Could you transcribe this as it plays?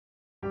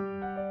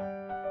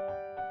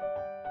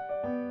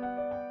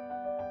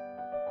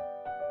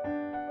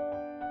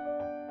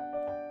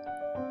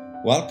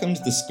Welcome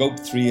to the Scope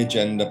 3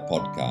 Agenda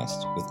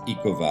podcast with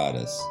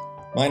EcoVadis.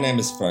 My name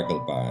is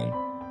Fergal Byrne.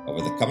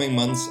 Over the coming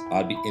months,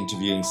 I'll be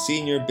interviewing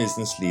senior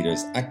business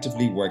leaders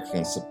actively working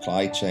on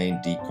supply chain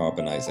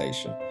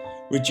decarbonisation,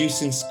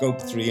 reducing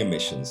Scope 3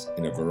 emissions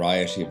in a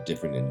variety of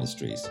different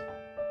industries.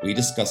 We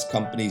discuss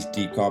companies'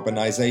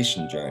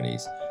 decarbonisation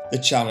journeys, the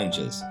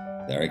challenges,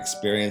 their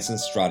experience and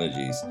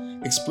strategies,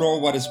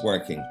 explore what is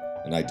working,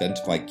 and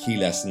identify key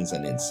lessons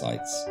and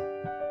insights.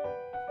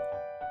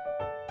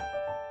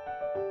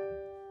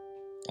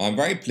 I'm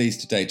very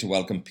pleased today to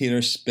welcome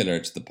Peter Spiller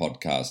to the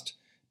podcast.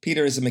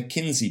 Peter is a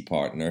Mckinsey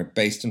partner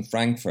based in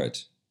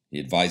Frankfurt.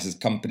 He advises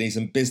companies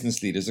and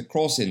business leaders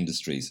across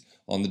industries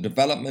on the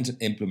development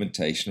and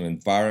implementation of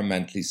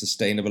environmentally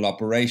sustainable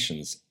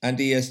operations and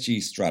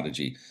ESG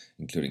strategy,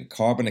 including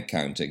carbon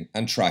accounting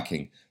and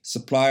tracking,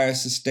 supplier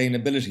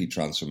sustainability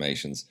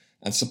transformations,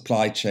 and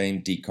supply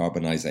chain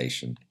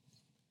decarbonisation.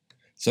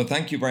 So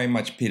thank you very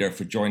much, Peter,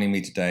 for joining me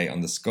today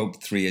on the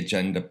Scope 3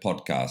 Agenda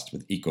podcast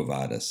with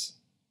EcoVadis.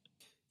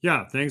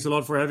 Yeah, thanks a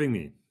lot for having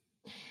me.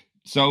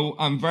 So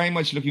I'm very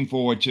much looking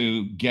forward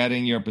to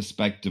getting your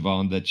perspective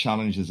on the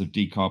challenges of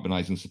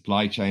decarbonising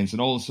supply chains and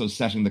also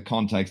setting the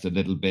context a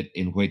little bit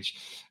in which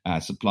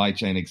supply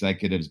chain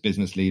executives,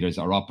 business leaders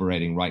are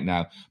operating right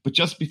now. But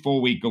just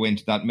before we go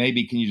into that,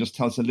 maybe can you just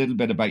tell us a little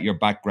bit about your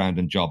background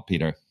and job,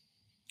 Peter?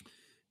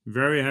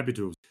 Very happy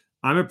to.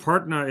 I'm a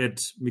partner at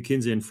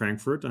Mckinsey in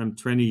Frankfurt. I'm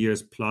 20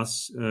 years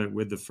plus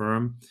with the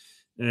firm.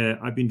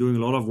 I've been doing a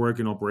lot of work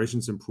in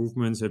operations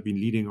improvements. I've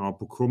been leading our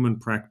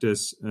procurement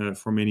practice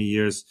for many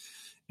years.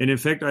 And in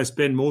fact, I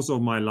spent most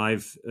of my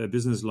life,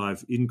 business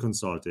life, in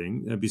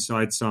consulting,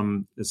 besides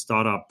some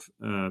startup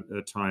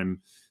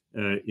time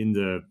in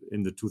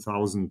the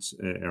 2000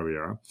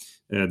 area,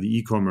 the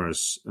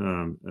e-commerce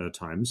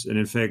times. And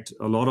in fact,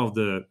 a lot of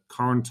the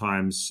current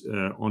times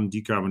on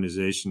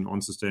decarbonization, on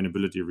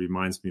sustainability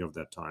reminds me of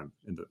that time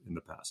in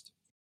the past.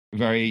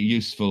 Very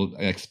useful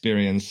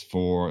experience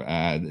for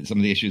some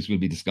of the issues we'll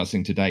be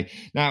discussing today.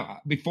 Now,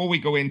 before we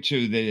go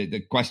into the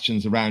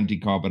questions around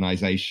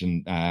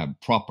decarbonisation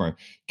proper,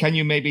 can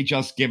you maybe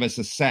just give us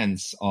a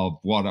sense of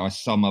what are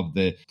some of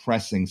the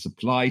pressing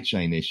supply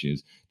chain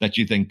issues that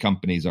you think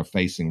companies are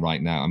facing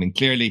right now? I mean,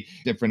 clearly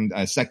different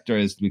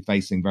sectors will be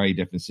facing very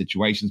different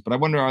situations, but I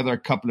wonder, are there a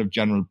couple of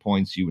general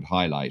points you would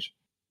highlight?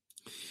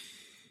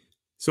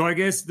 So I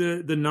guess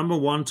the number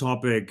one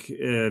topic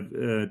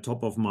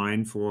top of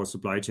mind for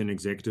supply chain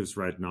executives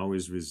right now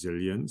is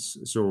resilience.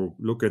 So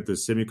look at the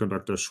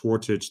semiconductor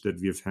shortage that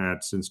we've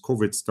had since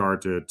COVID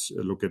started.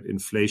 Look at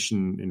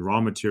inflation in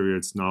raw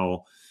materials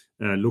now.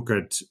 Look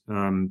at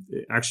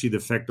actually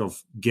the fact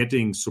of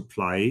getting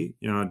supply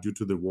due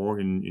to the war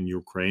in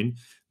Ukraine.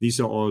 These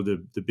are all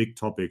the big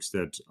topics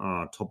that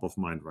are top of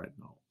mind right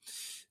now.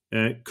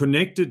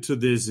 Connected to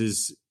this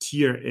is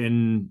tier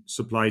N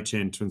supply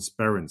chain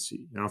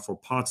transparency for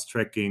parts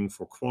tracking,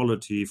 for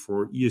quality,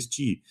 for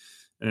ESG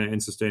and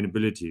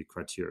sustainability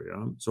criteria.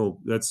 So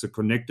that's a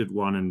connected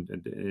one and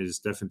is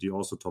definitely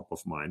also top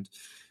of mind.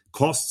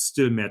 Cost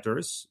still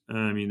matters.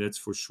 I mean, that's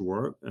for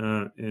sure.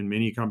 And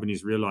many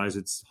companies realize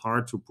it's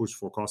hard to push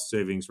for cost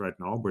savings right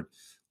now, but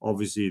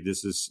obviously,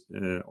 this is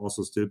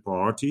also still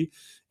priority.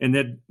 And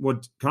that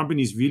what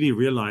companies really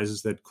realize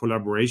is that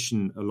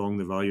collaboration along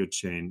the value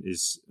chain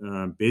is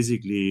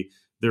basically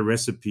the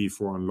recipe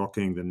for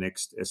unlocking the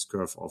next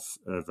S-curve of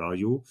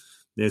value.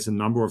 There's a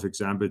number of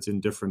examples in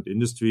different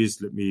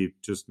industries. Let me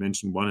just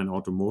mention one in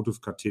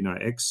automotive,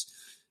 Catena X,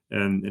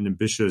 and an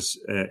ambitious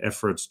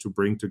effort to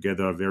bring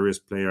together various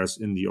players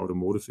in the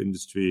automotive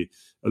industry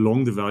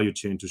along the value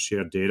chain to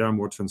share data,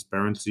 more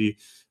transparency.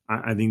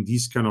 I think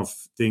these kind of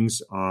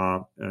things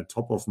are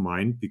top of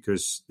mind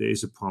because there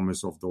is a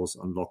promise of those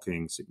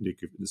unlocking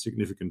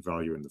significant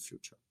value in the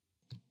future.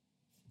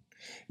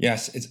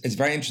 Yes, it's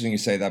very interesting you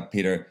say that,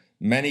 Peter.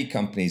 Many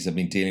companies have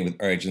been dealing with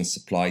urgent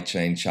supply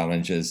chain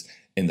challenges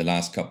in the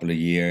last couple of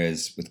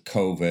years with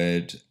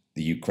COVID,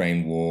 the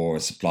Ukraine war,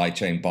 supply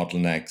chain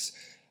bottlenecks.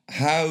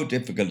 How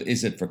difficult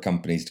is it for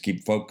companies to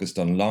keep focused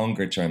on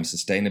longer-term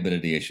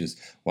sustainability issues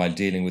while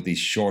dealing with these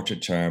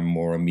shorter-term,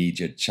 more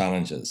immediate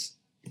challenges?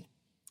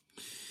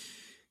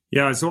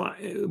 Yeah, so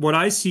what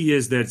I see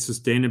is that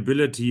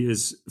sustainability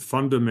is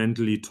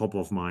fundamentally top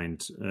of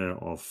mind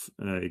of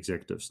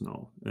executives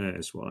now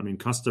as well. I mean,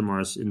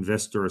 customers,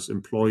 investors,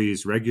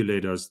 employees,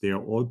 regulators, they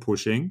are all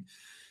pushing.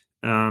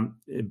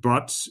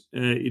 But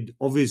it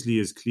obviously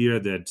is clear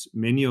that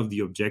many of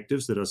the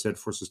objectives that are set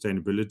for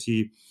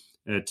sustainability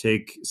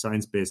take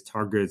science-based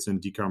targets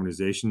and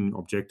decarbonization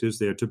objectives.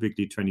 They are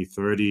typically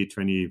 2030,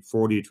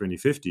 2040,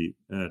 2050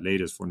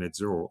 latest for net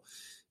zero.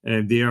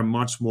 And they are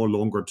much more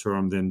longer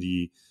term than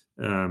the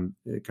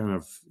kind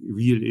of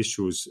real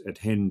issues at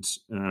hand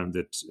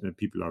that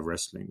people are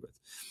wrestling with.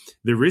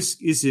 The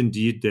risk is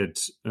indeed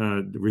that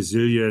the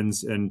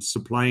resilience and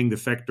supplying the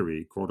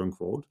factory, quote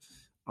unquote,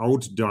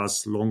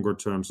 outdoes longer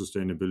term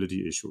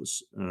sustainability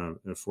issues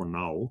for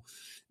now.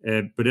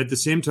 But at the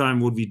same time,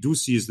 what we do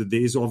see is that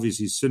there is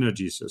obviously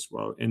synergies as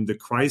well. And the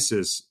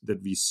crisis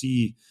that we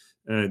see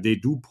they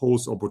do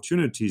pose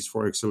opportunities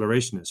for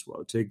acceleration as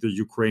well. Take the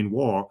Ukraine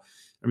war.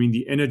 I mean,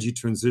 the energy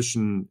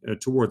transition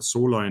towards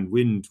solar and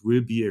wind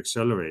will be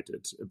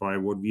accelerated by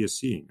what we are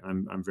seeing.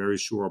 I'm very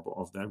sure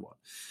of that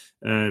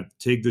one.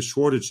 Take the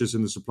shortages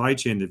in the supply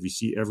chain that we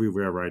see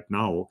everywhere right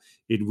now.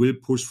 It will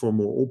push for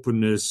more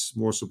openness,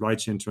 more supply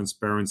chain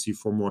transparency,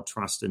 for more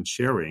trust and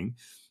sharing.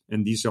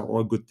 And these are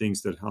all good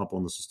things that help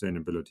on the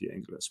sustainability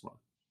angle as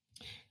well.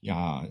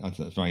 Yeah,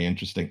 that's very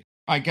interesting.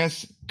 I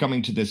guess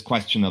coming to this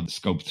question of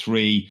scope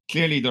 3,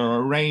 clearly there are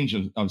a range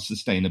of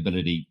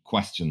sustainability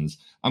questions.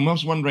 I'm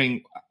just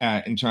wondering,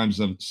 in terms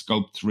of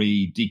scope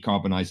 3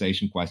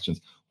 decarbonisation questions,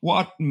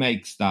 what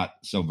makes that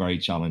so very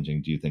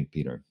challenging, do you think,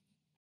 Peter?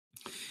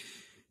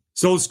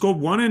 So scope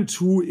 1 and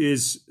 2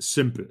 is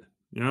simple.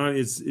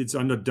 It's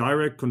under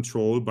direct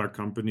control by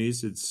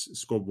companies.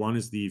 Scope 1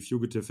 is the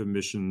fugitive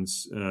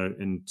emissions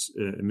and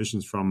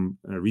emissions from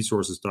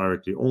resources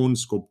directly owned.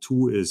 Scope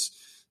 2 is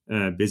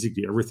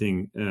basically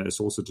everything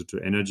associated to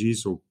energy,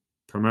 so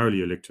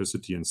primarily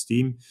electricity and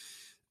steam.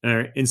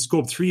 And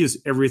scope 3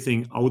 is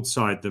everything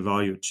outside the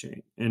value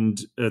chain, and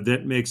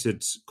that makes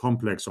it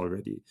complex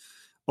already.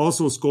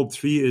 Also, scope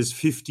 3 is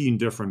 15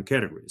 different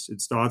categories.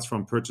 It starts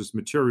from purchased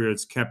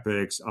materials,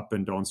 capex, up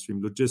and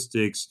downstream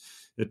logistics,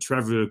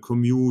 travel,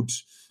 commute,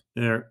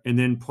 and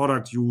then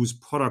product use,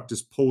 product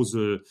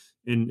disposal,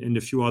 and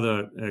a few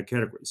other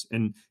categories.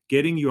 And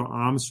getting your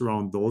arms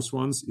around those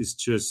ones is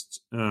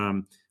just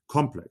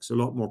complex, a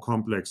lot more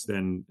complex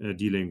than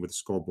dealing with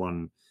scope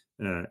 1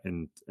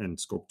 and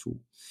scope 2.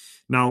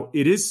 Now,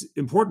 it is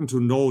important to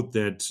note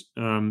that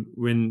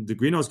when the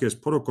Greenhouse Gas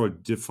Protocol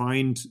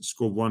defined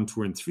scope 1,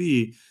 2, and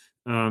 3,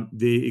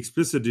 they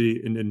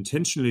explicitly and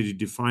intentionally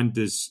defined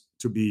this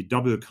to be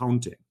double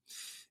counting.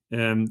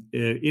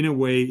 In a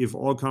way, if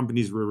all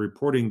companies were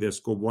reporting their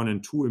scope 1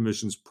 and 2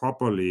 emissions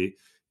properly,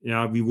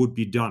 we would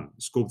be done.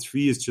 Scope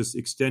 3 is just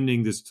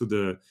extending this to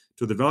the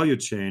value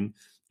chain,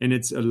 and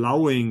it's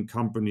allowing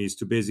companies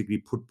to basically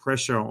put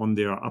pressure on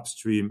their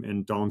upstream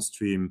and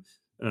downstream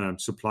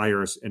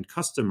suppliers and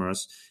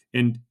customers.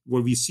 And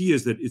what we see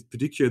is that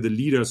particularly the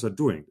leaders are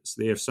doing this.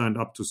 They have signed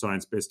up to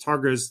science-based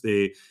targets.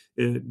 They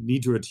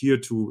need to adhere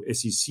to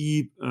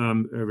SEC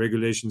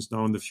regulations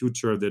now in the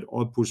future that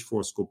all push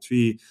for scope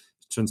 3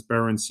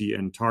 transparency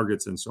and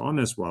targets and so on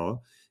as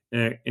well.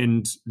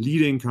 And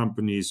leading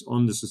companies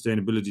on the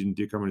sustainability and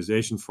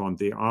decarbonization front,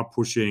 they are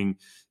pushing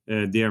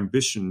their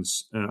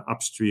ambitions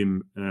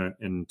upstream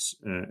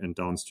and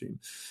downstream.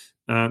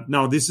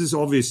 Now, this is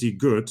obviously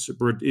good,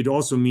 but it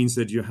also means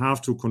that you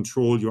have to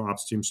control your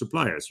upstream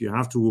suppliers. You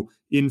have to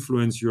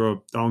influence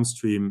your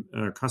downstream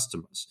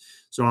customers.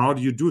 So how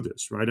do you do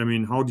this, right? I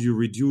mean, how do you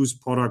reduce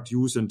product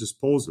use and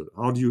disposal?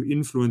 How do you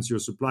influence your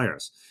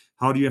suppliers?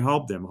 How do you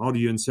help them? How do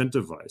you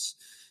incentivize?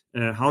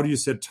 How do you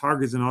set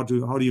targets, and how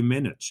do you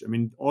manage? I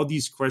mean, all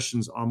these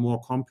questions are more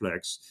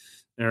complex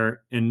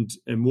and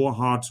more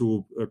hard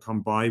to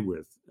come by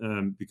with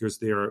because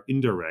they are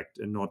indirect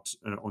and not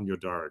on your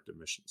direct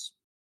emissions.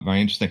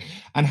 Very interesting.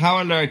 And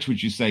how alert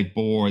would you say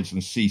boards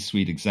and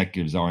C-suite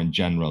executives are in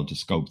general to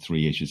scope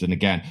 3 issues? And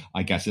again,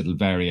 I guess it'll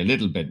vary a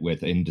little bit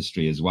with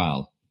industry as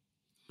well.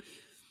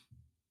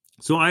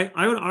 So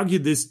I would argue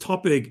this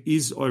topic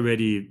is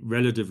already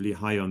relatively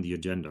high on the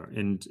agenda,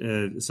 and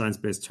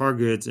science-based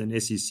targets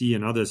and SEC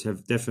and others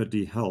have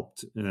definitely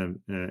helped,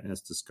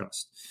 as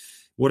discussed.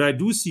 What I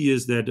do see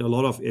is that a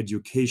lot of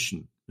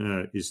education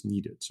is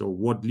needed. So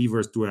what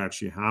levers do I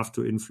actually have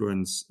to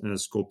influence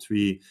scope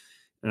 3?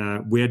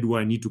 Where do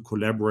I need to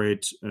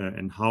collaborate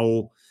and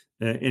how?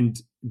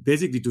 And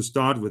basically to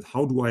start with,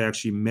 how do I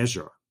actually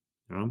measure?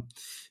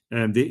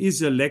 And there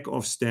is a lack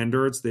of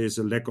standards, there's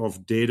a lack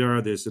of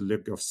data, there's a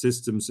lack of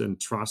systems and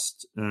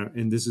trust,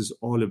 and this is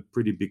all a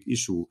pretty big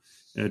issue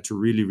to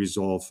really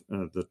resolve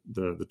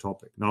the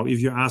topic. Now, if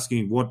you're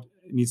asking what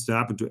needs to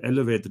happen to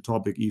elevate the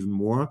topic even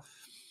more,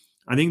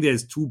 I think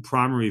there's two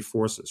primary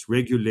forces: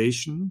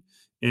 regulation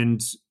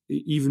and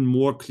even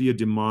more clear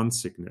demand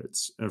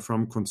signals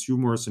from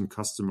consumers and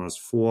customers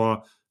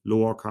for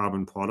lower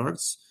carbon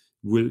products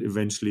will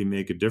eventually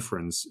make a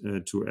difference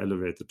to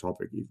elevate the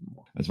topic even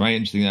more. It's very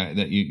interesting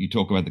that you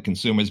talk about the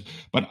consumers,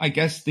 but I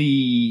guess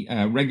the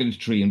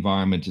regulatory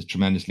environment is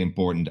tremendously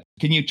important.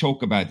 Can you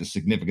talk about the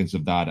significance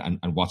of that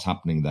and what's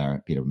happening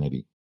there, Peter,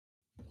 maybe?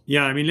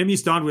 Yeah, I mean, let me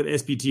start with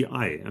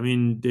SBTi. I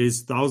mean,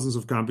 there's thousands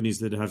of companies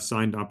that have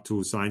signed up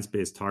to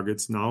science-based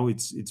targets now.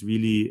 It's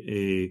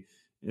really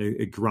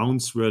a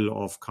groundswell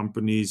of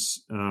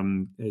companies.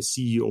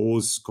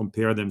 CEOs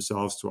compare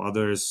themselves to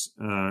others.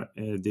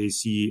 They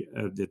see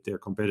that their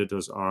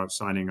competitors are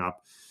signing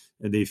up,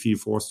 and they feel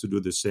forced to do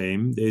the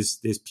same. There's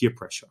peer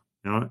pressure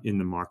in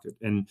the market,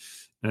 and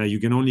you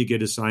can only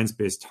get a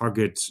science-based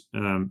target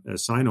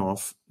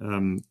sign-off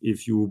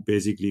if you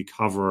basically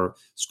cover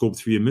scope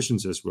 3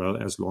 emissions as well,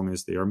 as long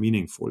as they are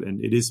meaningful, and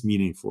it is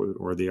meaningful,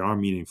 or they are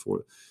meaningful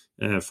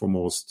for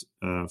most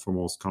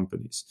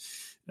companies.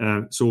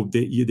 So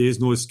there's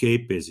no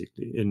escape,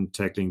 basically, in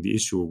tackling the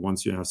issue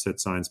once you have set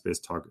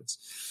science-based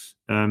targets.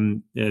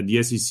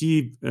 The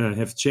SEC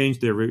have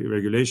changed their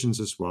regulations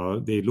as well.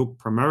 They look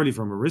primarily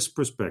from a risk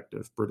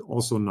perspective, but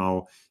also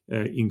now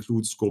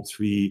include Scope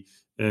 3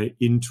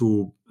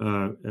 into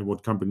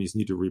what companies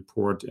need to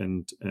report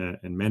and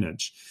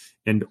manage.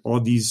 And all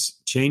these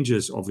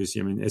changes,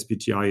 obviously, I mean,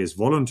 SBTi is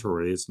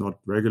voluntary, it's not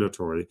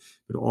regulatory,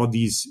 but all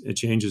these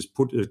changes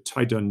put a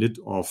tighter knit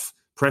of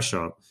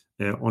pressure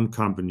on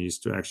companies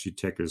to actually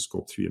tackle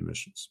Scope 3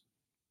 emissions.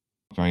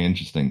 Very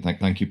interesting.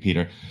 Thank you,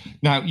 Peter.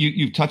 Now,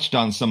 you've touched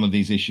on some of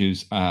these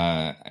issues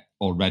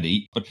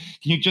already, but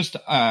can you just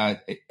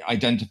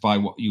identify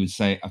what you would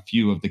say a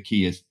few of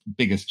the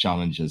biggest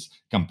challenges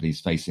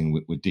companies facing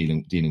with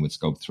dealing with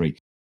Scope 3?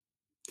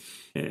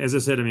 As I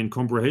said, I mean,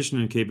 comprehension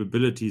and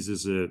capabilities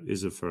is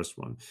a first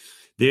one.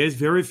 There's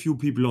very few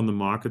people on the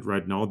market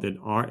right now that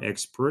are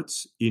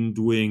experts in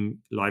doing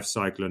life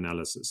cycle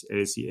analysis,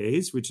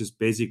 LCAs, which is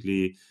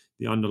basically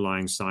the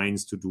underlying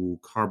science to do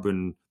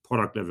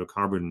product level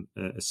carbon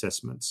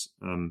assessments.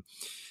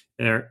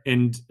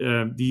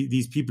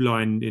 These people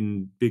are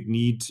in big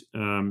need.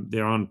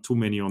 There aren't too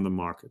many on the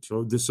market.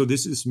 So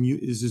this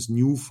is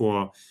new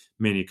for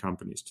many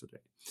companies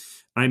today.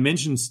 I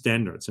mentioned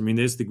standards. I mean,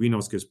 there's the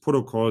Greenhouse Gas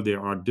Protocol. There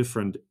are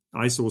different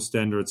ISO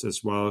standards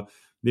as well.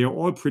 They are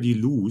all pretty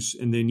loose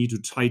and they need to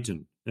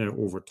tighten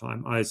over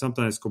time. I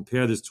sometimes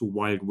compare this to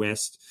Wild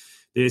West.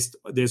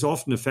 There's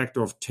often a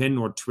factor of 10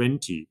 or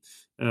 20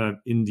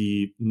 in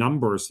the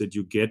numbers that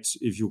you get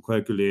if you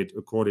calculate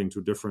according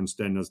to different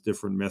standards,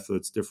 different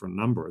methods, different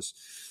numbers.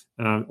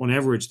 On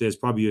average, there's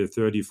probably a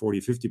 30, 40,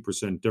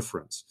 50%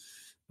 difference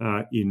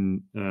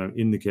in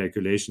the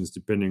calculations,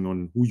 depending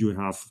on who you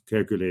have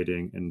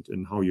calculating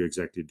and how you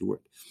exactly do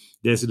it.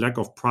 There's a lack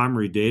of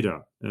primary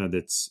data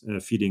that's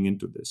feeding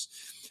into this.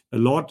 A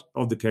lot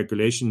of the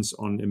calculations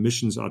on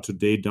emissions are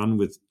today done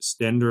with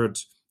standard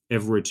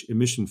average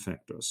emission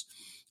factors.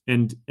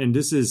 And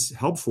this is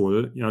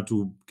helpful,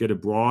 to get a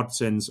broad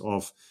sense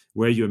of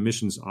where your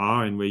emissions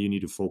are and where you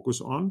need to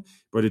focus on,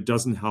 but it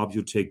doesn't help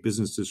you take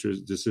business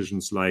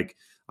decisions like,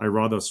 I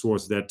rather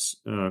source that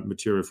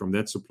material from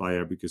that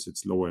supplier because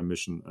it's lower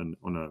emission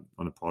on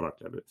a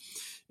product level.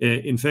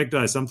 In fact,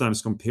 I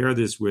sometimes compare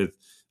this with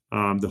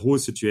the whole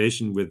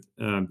situation with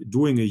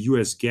doing a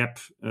US GAAP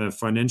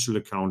financial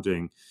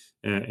accounting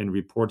and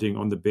reporting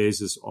on the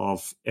basis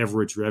of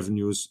average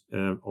revenues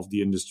of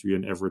the industry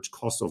and average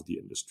cost of the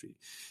industry.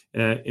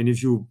 And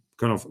if you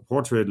kind of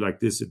portray it like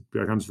this, it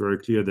becomes very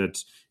clear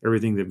that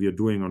everything that we are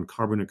doing on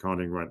carbon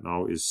accounting right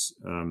now is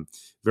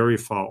very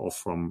far off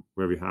from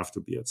where we have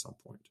to be at some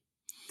point.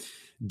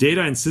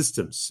 Data and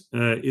systems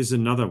is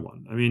another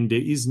one. I mean,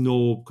 there is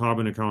no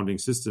carbon accounting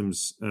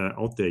systems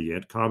out there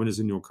yet. Carbon is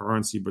in your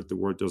currency, but the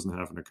world doesn't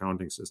have an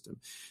accounting system.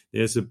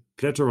 There's a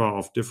plethora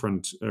of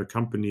different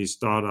companies,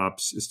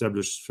 startups,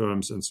 established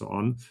firms, and so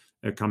on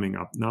coming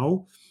up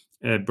now.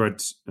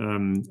 But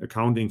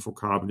accounting for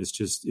carbon is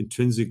just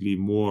intrinsically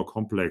more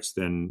complex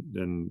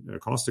than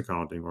cost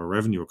accounting or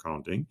revenue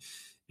accounting.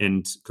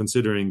 And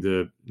considering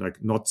the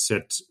not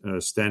set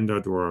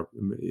standard or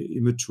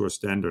immature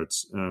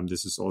standards,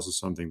 this is also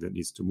something that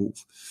needs to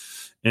move.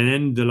 And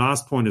then the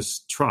last point is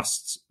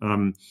trust. I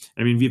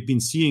mean, we've been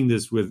seeing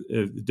this with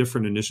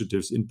different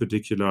initiatives, in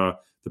particular,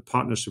 the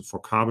Partnership for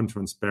Carbon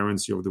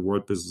Transparency of the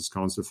World Business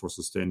Council for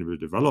Sustainable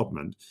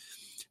Development.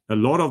 A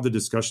lot of the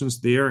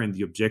discussions there and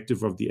the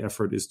objective of the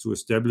effort is to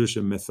establish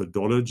a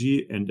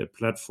methodology and a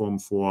platform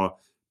for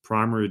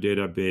primary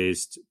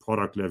data-based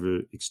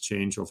product-level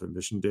exchange of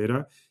emission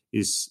data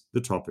is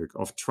the topic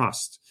of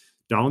trust.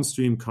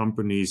 Downstream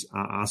companies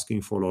are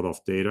asking for a lot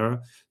of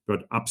data,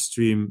 but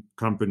upstream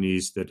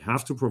companies that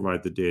have to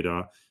provide the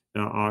data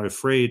are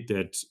afraid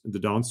that the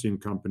downstream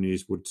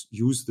companies would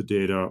use the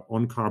data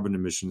on carbon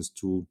emissions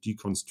to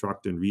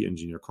deconstruct and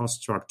re-engineer cost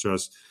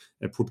structures,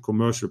 put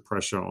commercial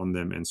pressure on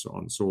them, and so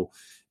on. So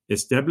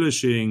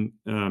establishing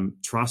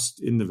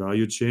trust in the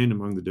value chain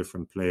among the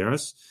different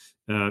players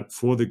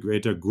for the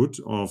greater good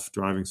of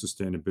driving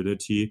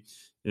sustainability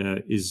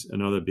is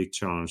another big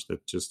challenge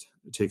that just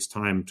takes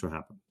time to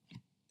happen.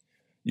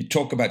 You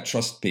talk about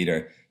trust,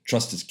 Peter.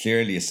 Trust is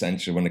clearly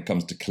essential when it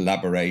comes to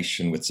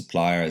collaboration with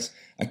suppliers,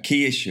 a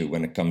key issue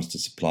when it comes to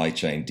supply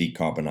chain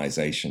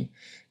decarbonisation.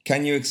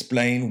 Can you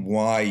explain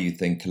why you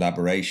think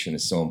collaboration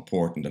is so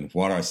important and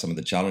what are some of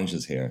the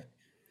challenges here?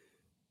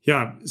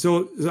 Yeah,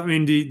 so I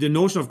mean, the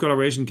notion of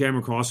collaboration came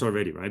across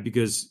already, right?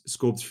 Because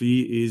Scope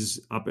 3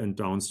 is up and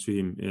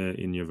downstream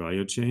in your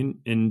value chain.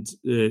 And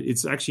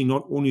it's actually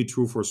not only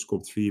true for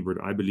Scope 3,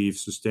 but I believe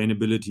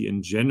sustainability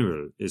in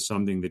general is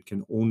something that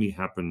can only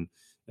happen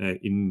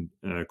in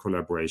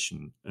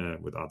collaboration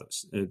with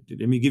others.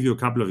 Let me give you a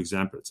couple of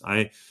examples.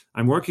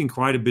 I'm working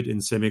quite a bit in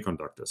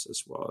semiconductors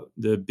as well.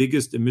 The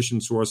biggest emission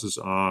sources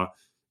are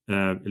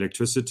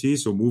electricity,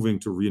 so moving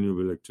to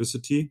renewable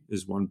electricity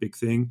is one big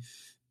thing.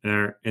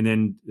 And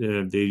then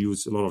they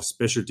use a lot of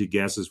specialty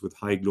gases with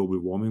high global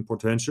warming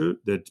potential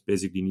that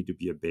basically need to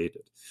be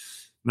abated.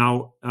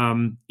 Now,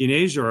 in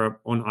Asia,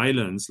 on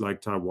islands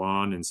like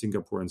Taiwan and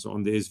Singapore and so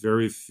on, there is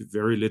very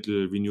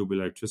little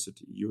renewable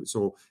electricity.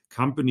 So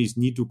companies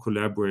need to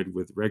collaborate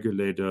with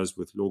regulators,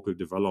 with local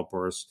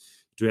developers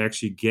to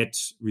actually get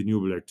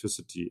renewable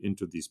electricity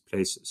into these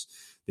places.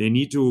 They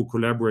need to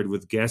collaborate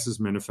with gases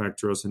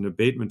manufacturers and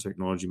abatement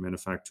technology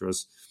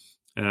manufacturers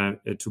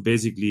to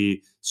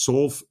basically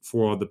solve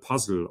for the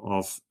puzzle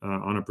of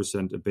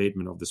 100%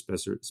 abatement of the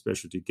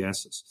specialty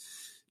gases.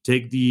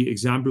 Take the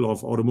example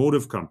of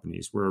automotive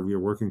companies, where we are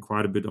working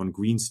quite a bit on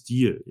green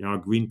steel,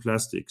 green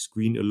plastics,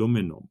 green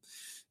aluminum,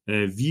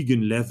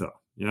 vegan leather.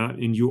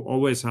 And you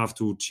always have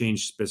to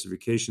change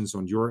specifications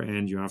on your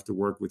end. You have to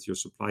work with your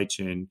supply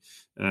chain.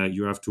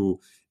 You have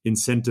to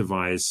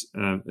incentivize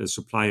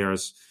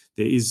suppliers.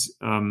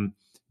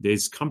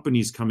 There's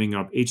companies coming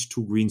up,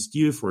 H2 Green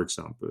Steel, for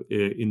example,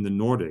 in the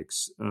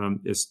Nordics,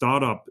 a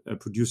startup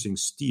producing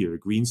steel,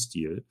 green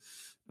steel.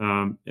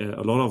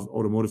 A lot of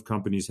automotive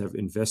companies have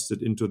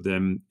invested into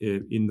them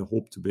in the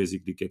hope to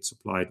basically get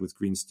supplied with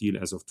green steel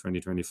as of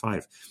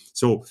 2025.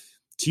 So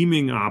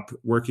teaming up,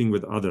 working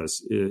with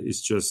others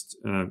is just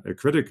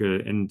critical,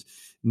 and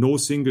no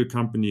single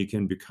company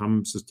can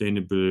become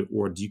sustainable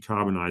or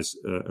decarbonize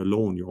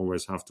alone. You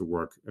always have to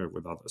work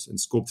with others. And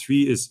Scope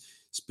 3 is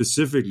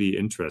specifically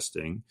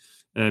interesting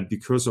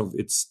because of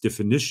its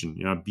definition,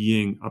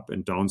 being up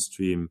and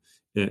downstream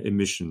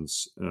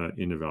emissions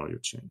in a value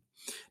chain.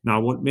 Now,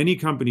 what many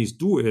companies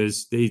do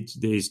is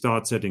they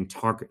start setting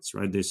targets,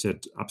 right? They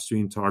set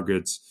upstream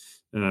targets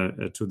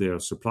to their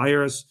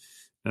suppliers,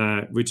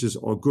 which is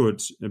all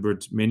good,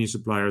 but many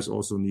suppliers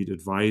also need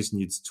advice,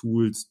 need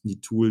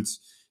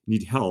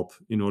help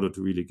in order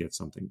to really get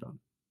something done.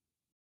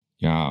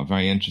 Yeah,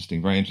 very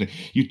interesting, very interesting.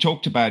 You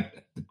talked about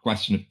the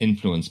question of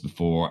influence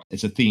before.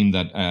 It's a theme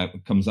that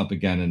comes up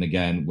again and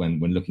again when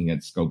looking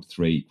at Scope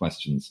 3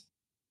 questions.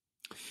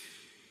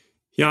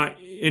 Yeah,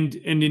 and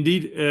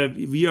indeed,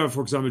 we are,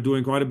 for example,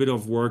 doing quite a bit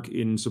of work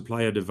in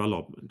supplier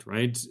development,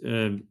 right?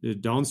 The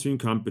downstream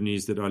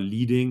companies that are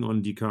leading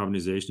on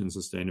decarbonization and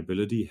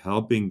sustainability,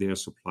 helping their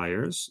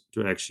suppliers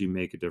to actually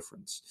make a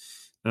difference.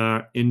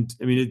 And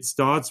I mean, it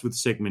starts with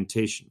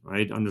segmentation,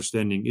 right?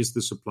 Understanding, is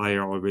the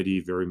supplier already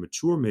very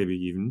mature, maybe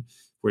even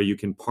where you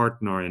can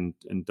partner and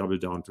double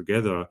down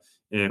together,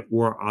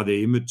 or are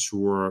they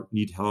immature,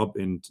 need help,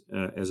 and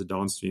as a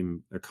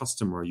downstream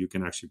customer, you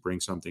can actually bring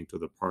something to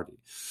the party.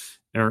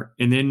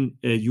 And then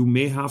you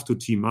may have to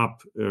team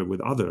up with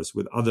others,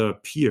 with other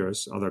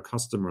peers, other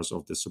customers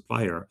of the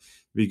supplier,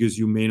 because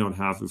you may not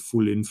have a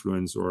full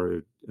influence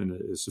or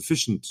a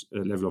sufficient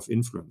level of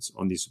influence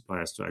on these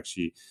suppliers to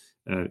actually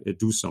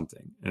do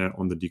something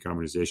on the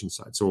decarbonization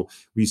side. So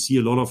we see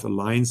a lot of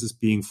alliances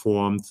being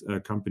formed,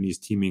 companies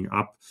teaming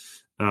up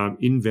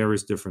in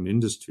various different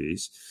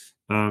industries.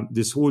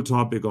 This whole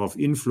topic of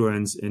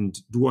influence and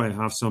do I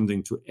have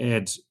something to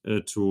add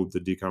to the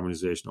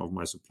decarbonization of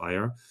my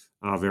supplier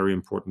are very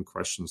important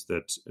questions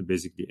that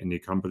basically any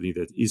company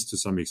that is to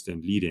some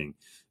extent leading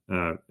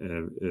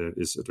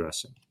is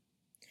addressing.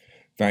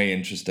 Very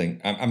interesting.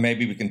 And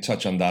maybe we can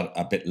touch on that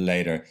a bit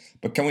later.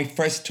 But can we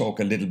first talk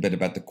a little bit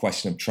about the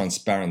question of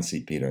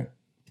transparency, Peter?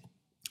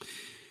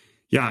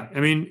 Yeah, I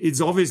mean, it's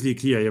obviously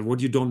clear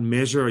what you don't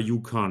measure, you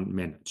can't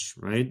manage,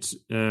 right?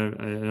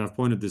 And I've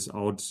pointed this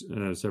out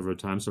several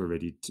times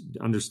already.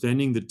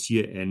 Understanding the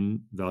Tier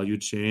N value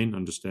chain,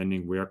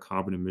 understanding where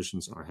carbon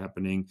emissions are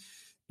happening.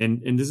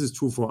 And this is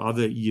true for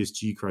other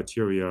ESG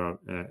criteria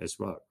as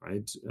well,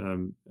 right?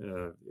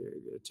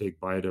 Take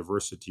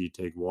biodiversity,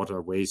 take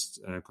water waste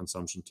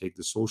consumption, take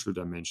the social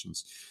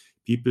dimensions.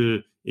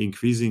 People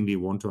increasingly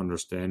want to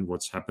understand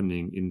what's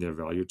happening in their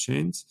value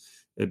chains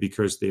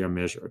because they are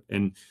measured.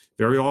 And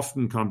very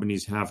often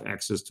companies have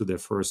access to their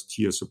first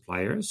tier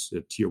suppliers,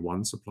 tier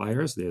 1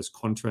 suppliers. There's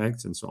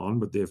contracts and so on,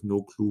 but they have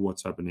no clue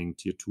what's happening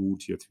tier 2,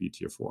 tier 3,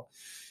 tier 4.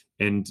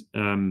 And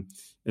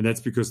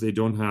that's because they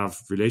don't have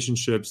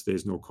relationships.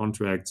 There's no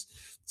contracts.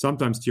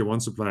 Sometimes tier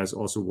 1 suppliers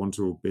also want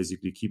to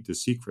basically keep the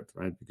secret,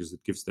 right? Because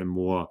it gives them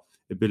more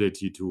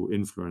ability to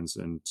influence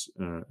and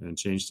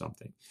change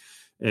something.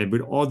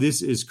 But all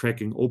this is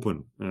cracking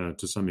open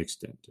to some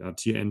extent.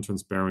 Tier N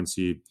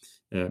transparency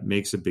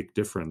makes a big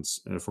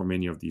difference for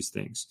many of these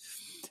things.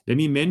 Let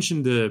me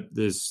mention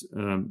this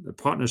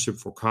partnership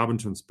for carbon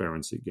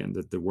transparency again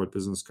that the World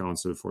Business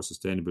Council for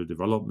Sustainable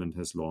Development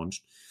has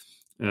launched.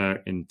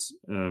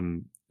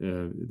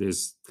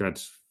 There's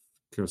got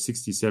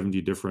 60,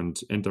 70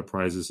 different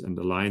enterprises and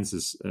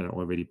alliances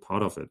already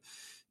part of it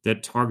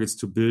that targets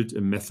to build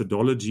a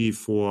methodology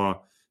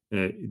for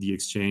the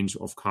exchange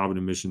of carbon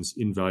emissions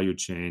in value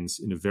chains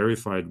in a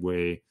verified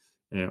way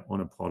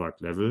on a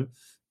product level.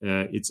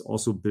 It's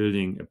also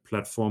building a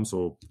platform,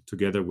 so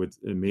together with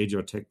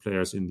major tech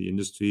players in the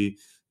industry,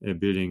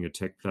 building a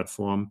tech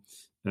platform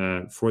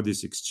for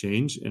this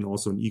exchange, and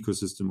also an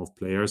ecosystem of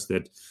players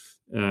that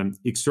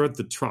exert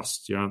the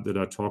trust that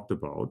I talked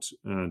about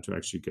to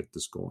actually get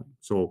this going.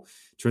 So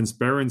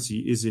transparency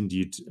is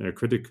indeed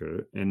critical,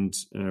 and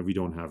we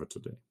don't have it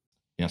today.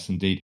 Yes,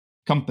 indeed.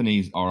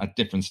 Companies are at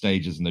different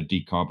stages in their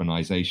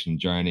decarbonisation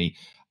journey.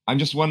 I'm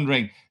just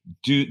wondering,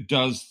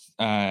 does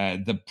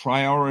the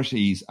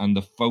priorities and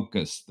the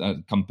focus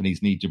that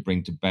companies need to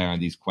bring to bear on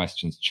these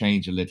questions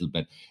change a little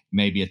bit,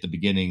 maybe at the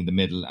beginning, the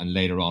middle, and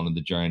later on in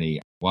the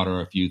journey? What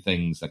are a few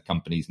things that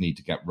companies need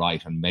to get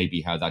right, and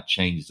maybe how that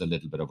changes a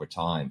little bit over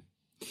time?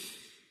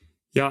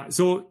 Yeah,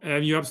 so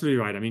you're absolutely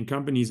right. I mean,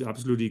 companies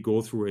absolutely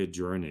go through a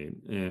journey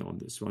on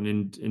this one,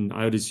 and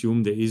I would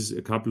assume there is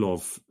a couple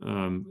of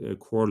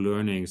core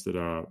learnings that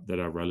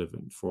are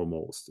relevant for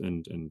most,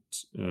 and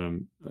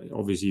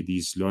obviously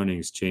these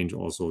learnings change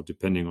also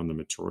depending on the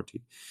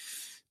maturity.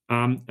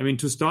 I mean,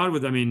 to start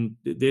with, I mean,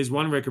 there's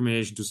one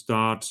recommendation to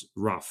start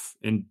rough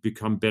and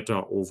become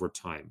better over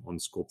time on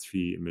Scope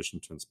 3 emission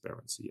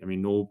transparency. I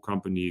mean, no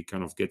company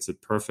kind of gets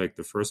it perfect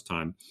the first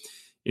time.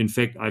 In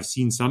fact, I've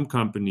seen some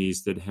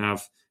companies that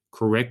have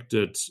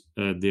corrected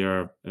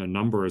their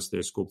numbers,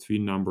 their Scope 3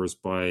 numbers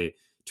by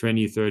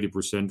 20,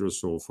 30% or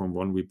so from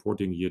one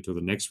reporting year to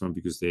the next one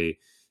because they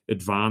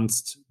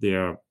advanced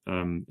their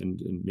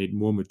and made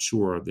more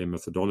mature their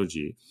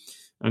methodology.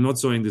 I'm not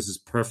saying this is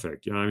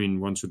perfect. Yeah, I mean,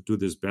 one should do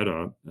this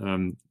better,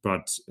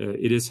 but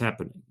it is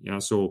happening. Yeah,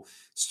 so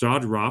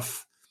start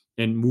rough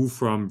and move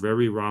from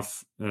very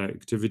rough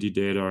activity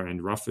data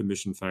and rough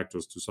emission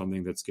factors to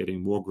something that's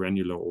getting more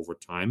granular over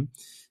time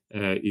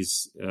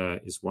is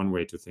one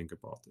way to think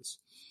about this.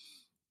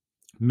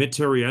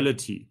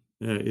 Materiality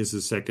is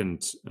a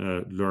second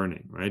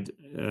learning, right?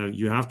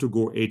 You have to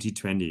go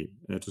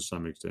 80-20 to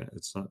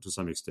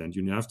some extent.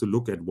 You have to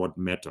look at what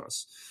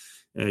matters.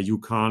 You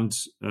can't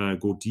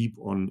go deep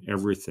on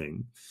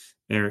everything.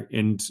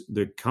 And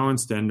the current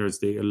standards,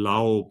 they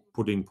allow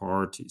putting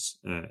priorities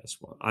as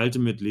well.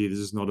 Ultimately, this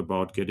is not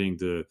about getting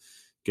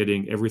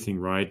everything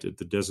right at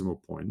the decimal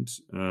point.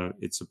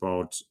 It's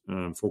about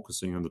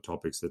focusing on the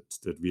topics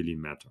that really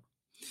matter.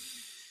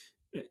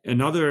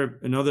 Another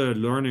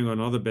learning or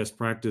another best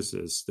practice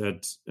is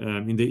that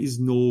there is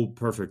no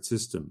perfect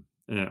system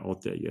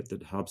out there yet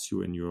that helps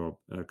you in your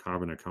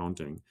carbon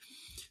accounting.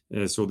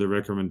 So the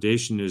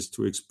recommendation is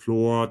to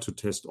explore, to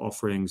test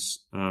offerings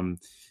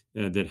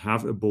that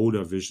have a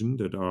bolder vision,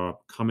 that are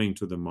coming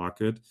to the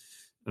market.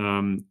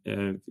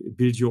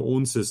 Build your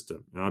own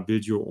system,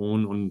 build your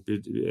own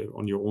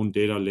on your own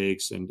data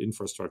lakes and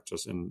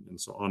infrastructures and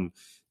so on.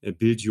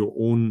 Build your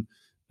own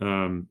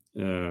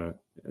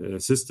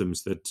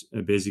systems that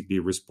basically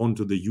respond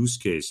to the use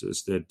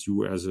cases that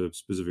you as a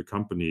specific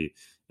company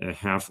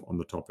have on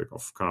the topic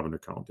of carbon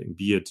accounting,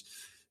 be it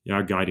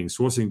guiding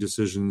sourcing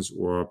decisions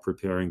or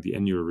preparing the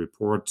annual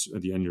report,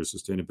 the annual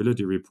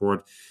sustainability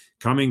report.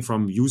 Coming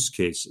from use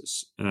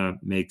cases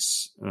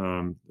makes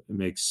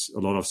a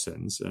lot of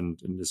sense and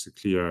is a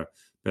clear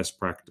best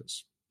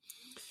practice.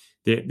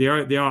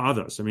 There are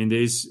others. I mean,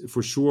 there is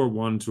for sure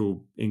one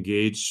to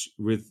engage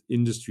with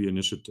industry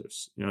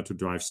initiatives, to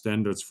drive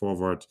standards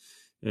forward,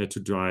 to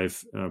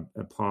drive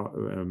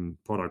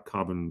product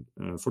carbon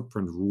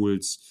footprint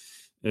rules,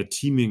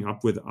 teaming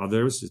up with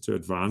others to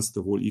advance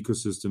the whole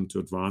ecosystem, to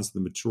advance the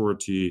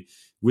maturity,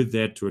 with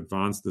that to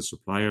advance the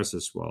suppliers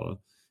as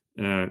well,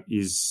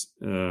 is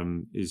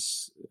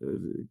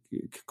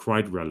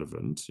quite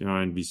relevant.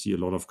 And we see a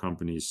lot of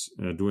companies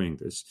doing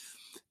this.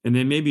 And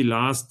then maybe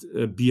last,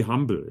 be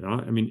humble.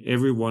 I mean,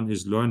 everyone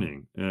is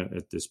learning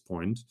at this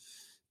point.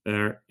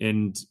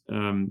 Everyone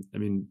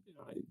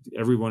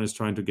is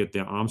trying to get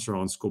their arms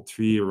around Scope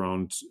 3,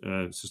 around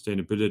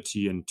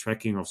sustainability and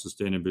tracking of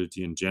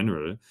sustainability in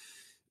general.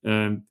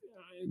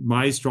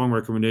 My strong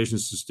recommendation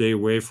is to stay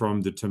away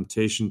from the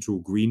temptation to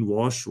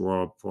greenwash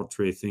or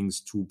portray things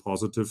too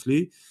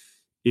positively.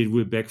 It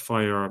will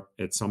backfire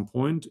at some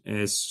point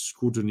as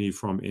scrutiny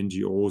from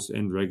NGOs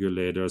and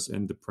regulators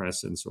and the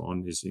press and so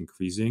on is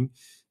increasing,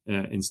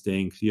 and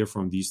staying clear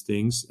from these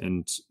things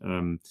and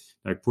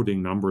like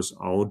putting numbers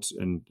out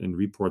and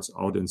reports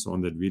out and so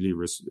on that really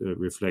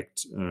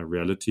reflect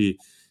reality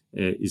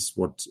is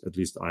what at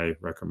least I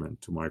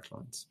recommend to my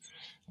clients.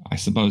 I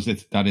suppose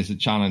that is a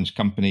challenge.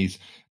 Companies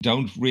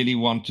don't really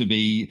want to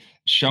be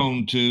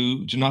shown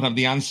to not have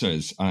the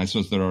answers. And I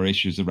suppose there are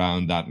issues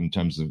around that in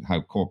terms of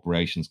how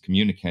corporations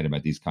communicate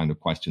about these kind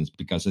of questions,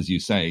 because as you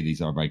say, these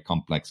are very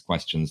complex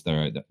questions.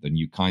 They're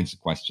new kinds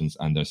of questions,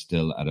 and they're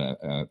still at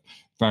a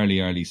fairly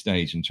early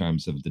stage in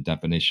terms of the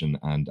definition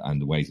and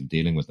the ways of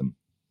dealing with them.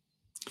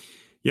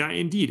 Yeah,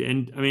 indeed.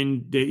 And I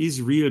mean, there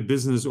is real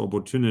business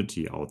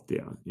opportunity out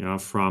there,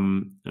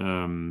 from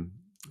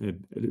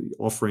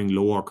offering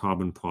lower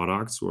carbon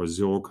products or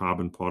zero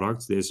carbon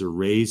products. There's a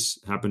race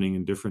happening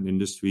in different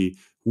industry.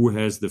 Who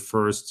has the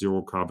first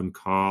zero carbon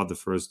car, the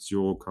first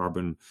zero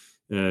carbon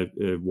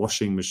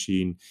washing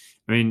machine?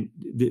 I mean,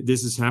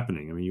 this is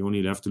happening. I mean, you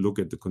only have to look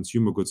at the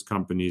consumer goods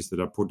companies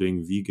that are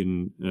putting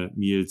vegan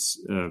meals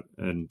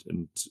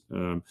and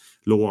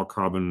lower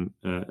carbon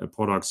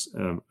products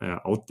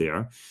out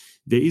there.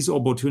 There is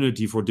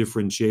opportunity for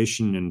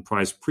differentiation and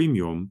price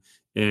premium,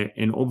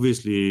 and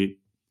obviously,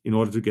 in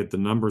order to get the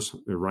numbers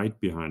right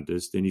behind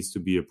this, there needs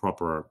to be a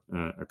proper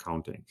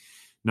accounting.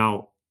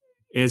 Now,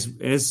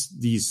 as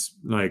these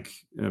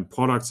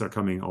products are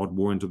coming out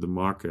more into the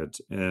market,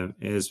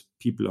 as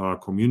people are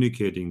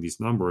communicating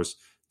these numbers,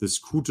 the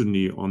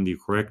scrutiny on the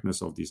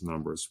correctness of these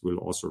numbers will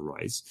also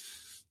rise.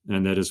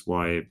 And that is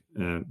why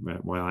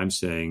I'm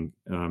saying,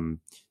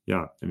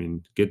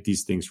 get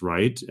these things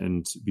right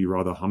and be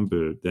rather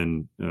humble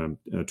than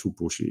too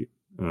pushy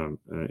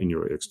in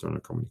your external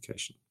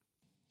communication.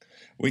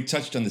 We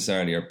touched on this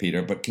earlier,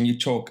 Peter, but can you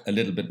talk a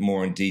little bit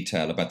more in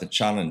detail about the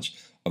challenge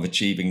of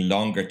achieving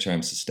longer-term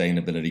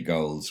sustainability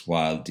goals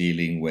while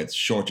dealing with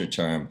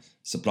shorter-term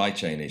supply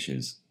chain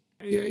issues?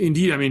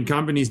 Indeed,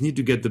 companies need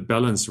to get the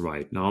balance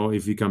right. Now,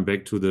 if we come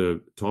back to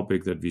the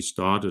topic that we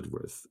started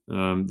with,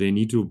 they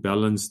need to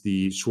balance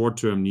the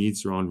short-term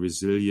needs around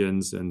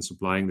resilience and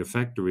supplying the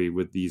factory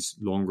with these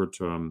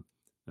longer-term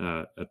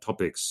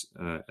topics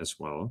as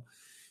well.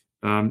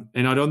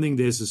 And I don't think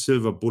there's a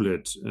silver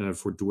bullet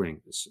for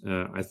doing this.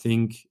 I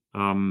think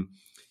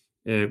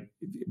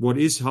what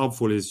is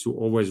helpful is to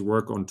always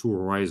work on two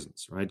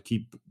horizons, right?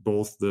 Keep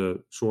both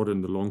the short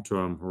and the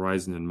long-term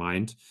horizon in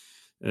mind.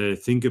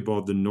 Think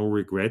about the no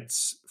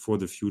regrets for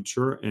the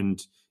future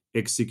and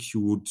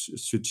execute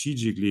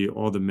strategically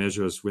all the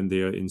measures when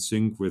they are in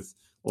sync with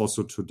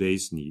also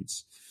today's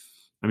needs.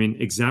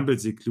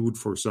 Examples include,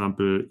 for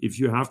example, if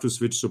you have to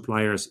switch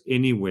suppliers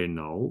anyway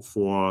now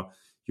for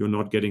you're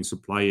not getting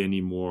supply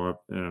anymore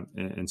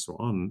and so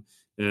on,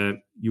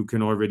 you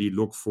can already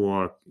look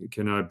for,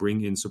 can I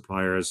bring in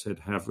suppliers that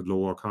have a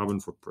lower carbon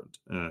footprint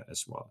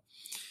as well?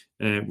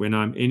 When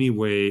I'm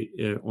anyway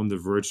on the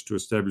verge to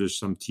establish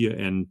some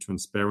tier-end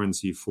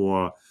transparency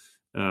for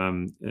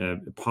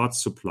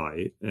parts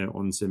supply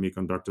on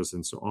semiconductors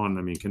and so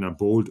on, can I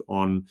bolt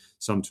on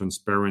some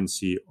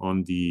transparency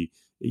on the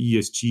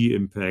ESG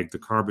impact, the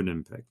carbon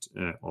impact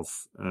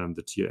of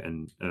the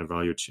tier-end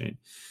value chain?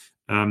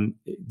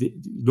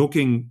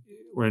 Looking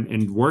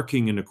and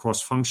working in a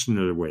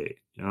cross-functional way,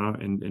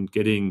 and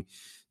getting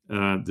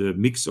the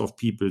mix of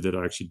people that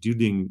are actually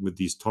dealing with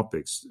these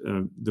topics,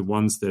 the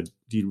ones that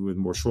deal with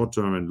more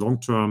short-term and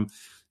long-term,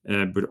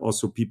 but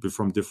also people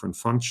from different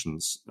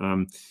functions.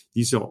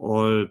 These are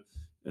all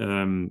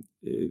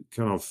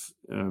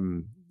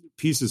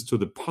pieces to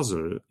the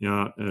puzzle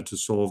to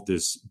solve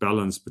this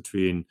balance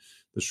between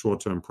the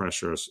short-term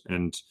pressures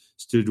and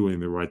still doing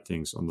the right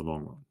things on the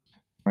long run.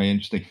 Very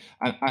interesting.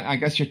 I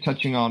guess you're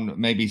touching on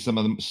maybe some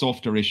of the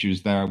softer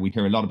issues there. We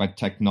hear a lot about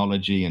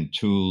technology and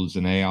tools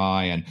and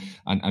AI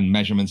and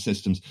measurement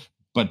systems,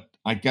 but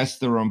I guess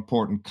there are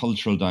important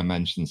cultural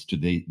dimensions to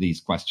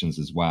these questions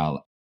as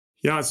well.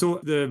 Yeah,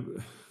 so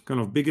the kind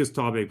of biggest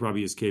topic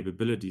probably is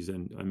capabilities,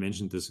 and I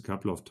mentioned this a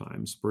couple of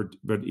times,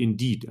 but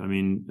indeed,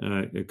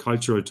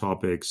 cultural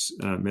topics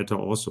matter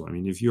also.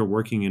 If you're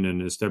working in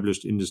an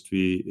established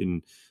industry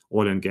in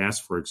oil and gas,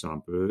 for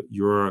example,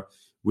 your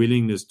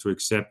willingness to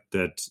accept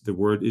that the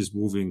world is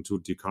moving to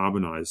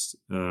decarbonize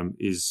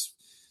is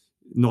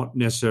not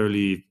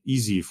necessarily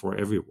easy for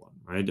everyone,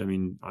 right?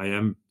 I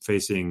am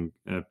facing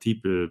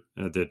people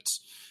that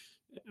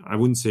I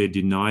wouldn't say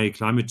deny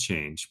climate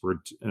change,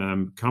 but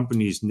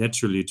companies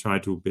naturally try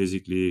to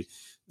basically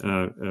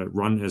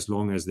run as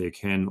long as they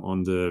can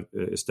on the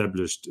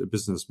established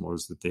business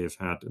models that they have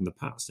had in the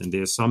past. And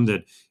there are some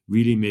that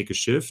really make a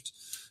shift.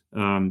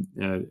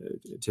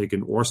 Take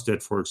an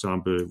Ørsted, for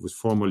example. It was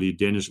formerly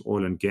Danish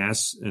oil and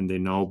gas, and they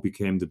now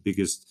became the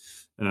biggest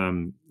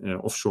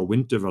offshore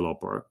wind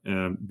developer,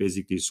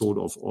 basically sold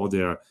off all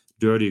their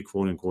dirty,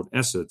 quote-unquote,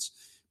 assets.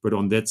 But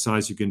on that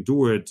size, you can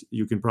do it.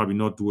 You can probably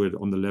not do it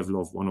on the level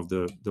of one of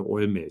the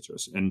oil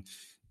majors. And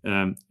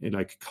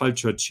like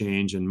culture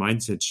change and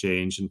mindset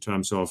change in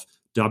terms of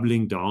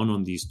doubling down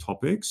on these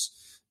topics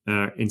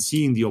and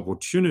seeing the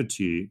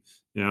opportunity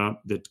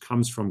that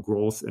comes from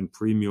growth and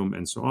premium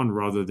and so on,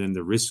 rather than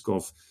the risk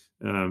of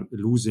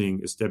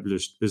losing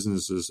established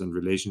businesses and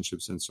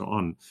relationships and so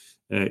on,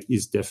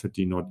 is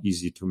definitely not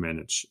easy to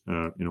manage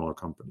in all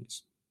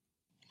companies.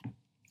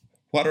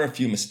 What are a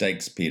few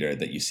mistakes, Peter,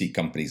 that you see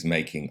companies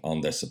making on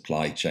their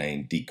supply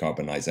chain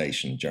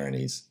decarbonization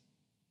journeys?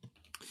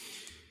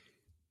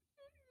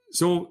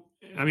 So,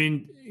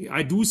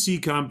 I do see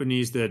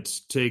companies that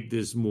take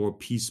this more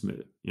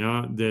piecemeal,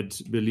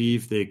 that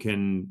believe they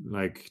can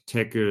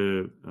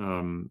tackle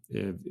kind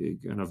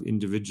of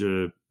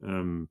individual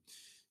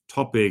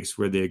topics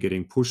where they're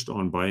getting pushed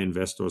on by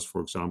investors, for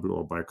example,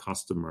 or by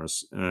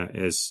customers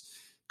as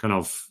kind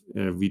of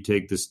we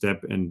take the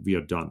step and we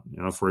are done.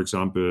 For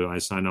example, I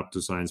sign up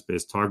to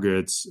science-based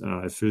targets,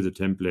 I fill the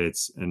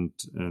templates, and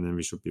then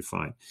we should be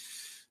fine.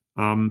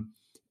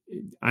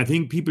 I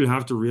think people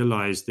have to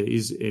realize there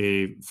is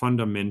a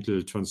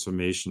fundamental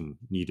transformation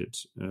needed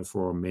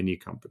for many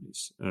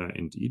companies,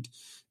 indeed.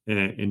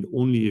 And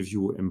only if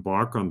you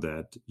embark on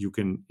that, you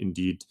can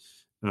indeed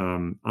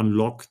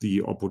unlock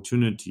the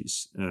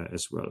opportunities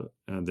as well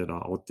that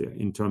are out there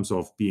in terms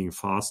of being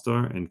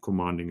faster and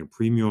commanding a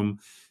premium,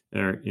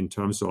 in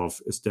terms of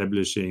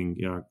establishing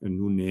a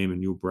new name, a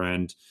new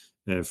brand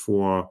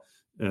for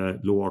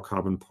lower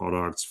carbon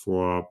products,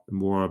 for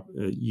more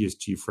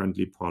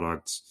ESG-friendly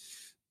products.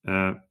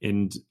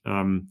 And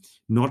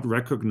not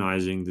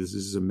recognizing this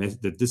is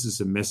that this is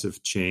a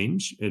massive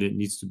change and it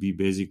needs to be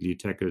basically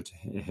tackled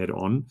head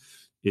on.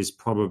 is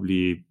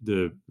probably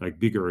the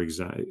bigger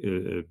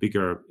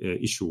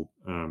issue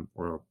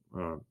or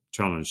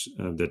challenge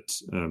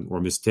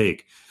or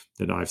mistake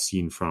that I've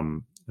seen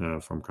from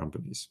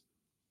companies.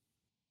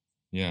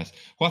 Yes.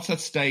 What's at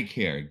stake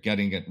here?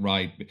 Getting it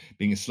right,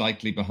 being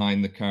slightly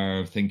behind the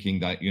curve, thinking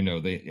that,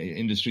 the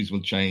industries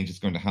will change, it's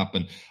going to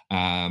happen,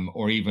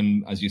 or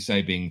even, as you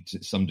say, being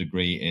to some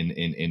degree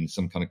in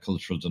some kind of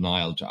cultural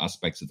denial to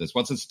aspects of this.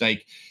 What's at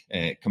stake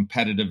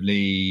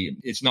competitively?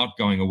 It's not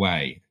going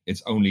away.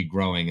 It's only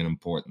growing in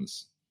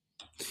importance.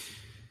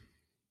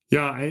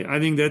 Yeah, I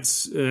think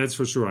that's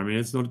for sure. I mean,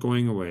 it's not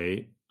going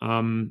away.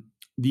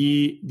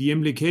 The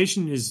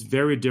implication is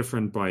very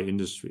different by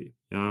industry.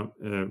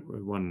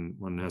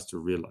 One has to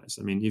realize.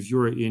 I mean, if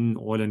you're in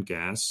oil and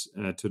gas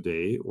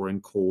today or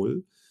in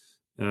coal,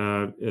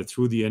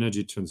 through the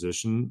energy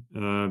transition,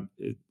 a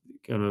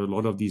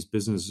lot of these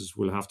businesses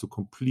will have to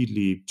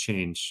completely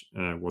change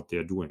what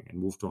they're doing and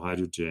move to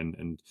hydrogen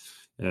and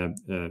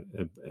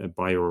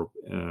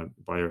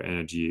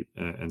bioenergy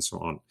and so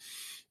on.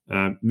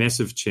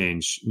 Massive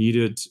change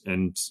needed,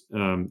 and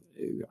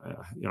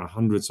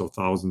hundreds of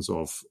thousands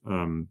of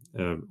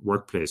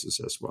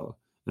workplaces as well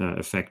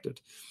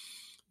affected.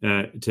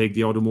 Take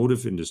the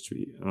automotive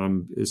industry.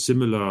 A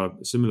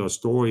similar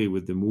story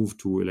with the move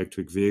to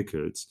electric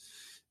vehicles,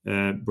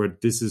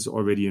 but this is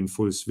already in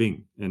full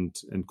swing and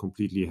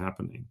completely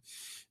happening.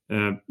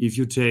 If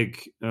you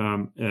take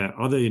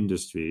other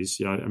industries,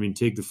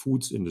 take the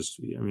foods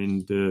industry. I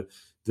mean, the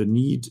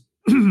need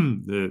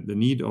the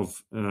need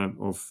of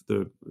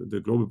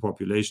the global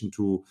population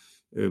to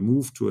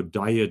move to a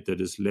diet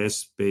that is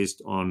less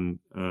based on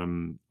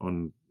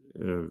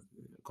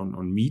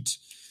meat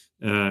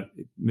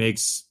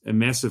makes a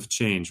massive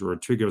change, or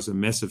triggers a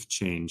massive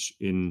change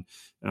in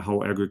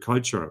how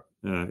agriculture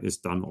is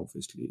done.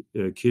 Obviously,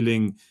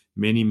 killing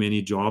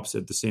many jobs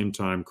at the same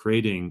time,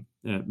 creating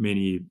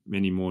many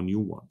more new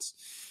ones.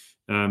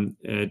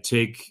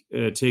 Take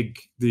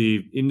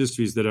the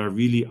industries that are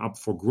really up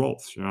for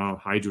growth,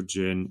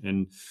 hydrogen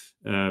and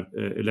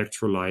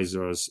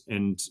electrolyzers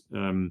and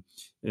kind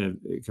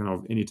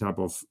of any type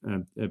of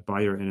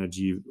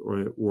bioenergy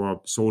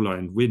or solar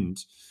and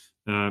wind.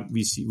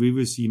 We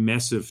will see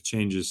massive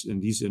changes in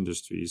these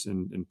industries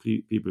and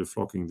people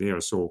flocking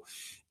there. So,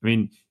 I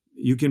mean,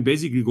 you can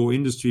basically go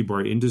industry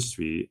by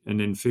industry and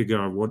then figure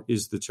out what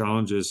is the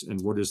challenges and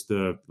what is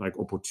the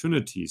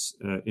opportunities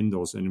in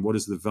those, and what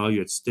is the value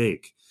at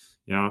stake,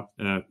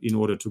 in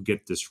order to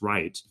get this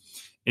right.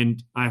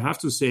 And I have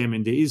to say, I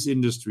mean, there is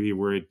industry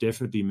where it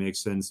definitely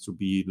makes sense to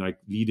be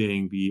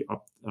leading, be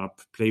up,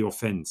 play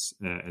offense,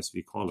 as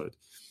we call it.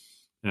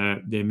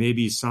 There may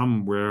be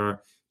some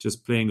where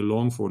just playing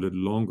along for a little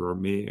longer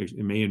may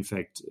in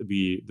fact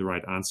be the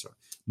right answer.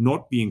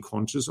 Not being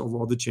conscious of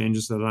all the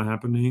changes that are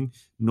happening,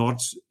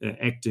 not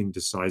acting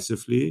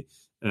decisively,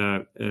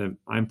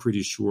 I'm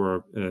pretty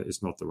sure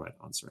is not the right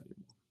answer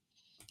anymore.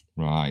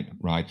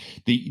 Right.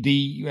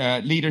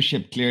 The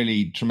leadership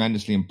clearly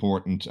tremendously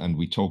important, and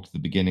we talked at the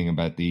beginning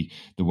about the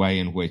way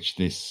in which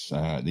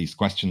these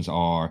questions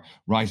are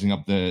rising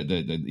up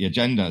the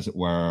agenda, as it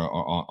were,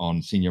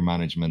 on senior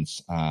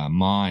management's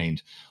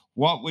mind.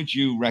 What would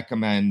you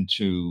recommend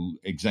to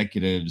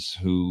executives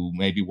who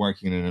may be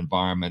working in an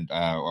environment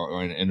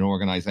or in an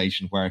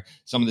organization where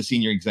some of the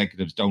senior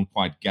executives don't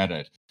quite get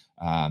it?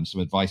 Some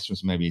advice from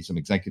maybe some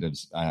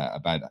executives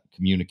about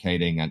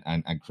communicating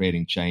and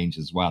creating change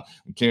as well.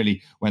 And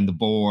clearly, when the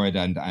board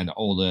and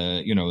all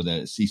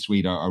the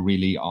C-suite are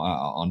really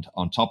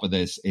on top of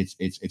this,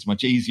 it's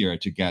much easier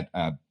to get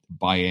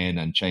buy-in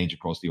and change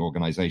across the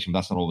organization.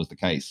 That's not always the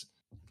case.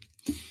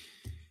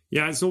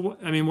 Yeah, so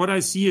I mean, what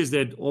I see is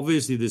that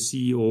obviously the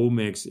CEO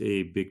makes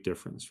a big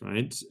difference,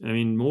 right? I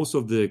mean, most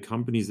of the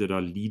companies that are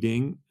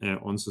leading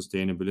on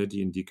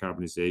sustainability and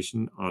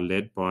decarbonization are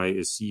led by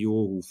a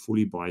CEO who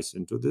fully buys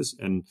into this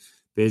and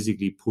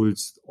basically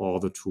pulls all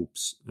the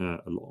troops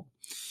along.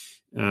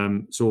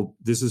 So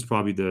this is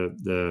probably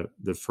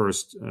the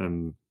first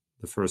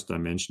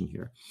dimension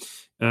here.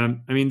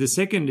 I mean, the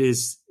second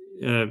is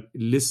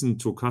listen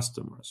to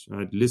customers,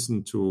 right?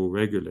 Listen to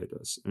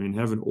regulators. I mean,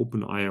 have an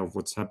open eye of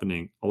what's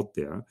happening out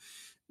there,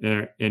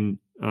 and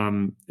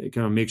kind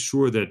of make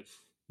sure that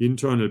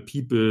internal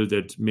people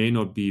that may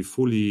not be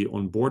fully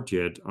on board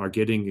yet are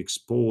getting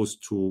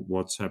exposed to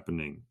what's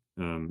happening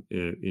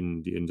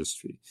in the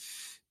industry.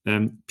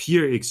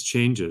 Peer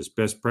exchanges,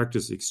 best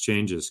practice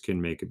exchanges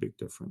can make a big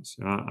difference.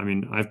 I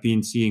mean, I've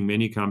been seeing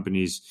many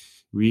companies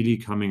really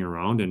coming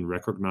around and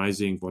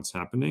recognizing what's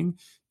happening.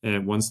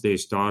 Once they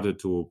started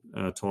to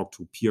talk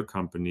to peer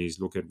companies,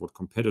 look at what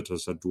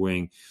competitors are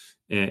doing,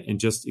 and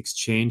just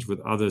exchange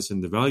with others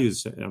in the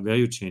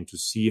value chain to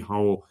see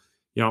how,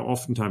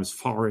 oftentimes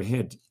far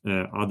ahead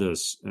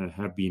others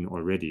have been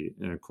already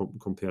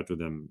compared to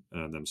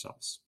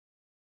themselves.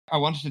 I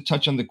wanted to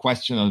touch on the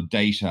question of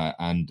data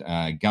and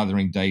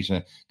gathering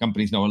data.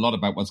 Companies know a lot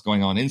about what's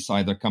going on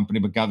inside their company,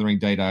 but gathering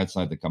data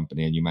outside the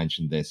company. And you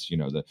mentioned this,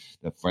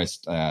 the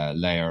first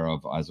layer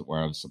of, as it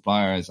were, of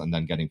suppliers, and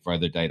then getting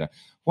further data.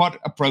 What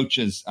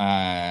approaches,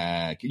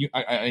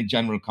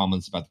 general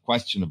comments about the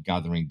question of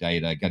gathering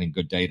data, getting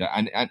good data,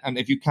 and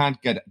if you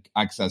can't get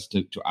access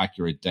to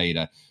accurate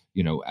data,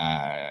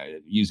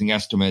 using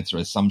estimates or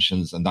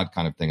assumptions and that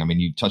kind of thing. I mean,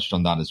 you touched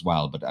on that as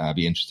well, but I'd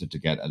be interested to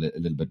get a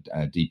little bit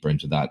deeper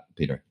into that,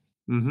 Peter.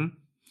 Mm-hmm.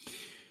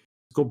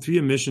 Scope 3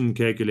 emission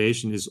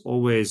calculation is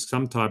always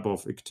some type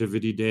of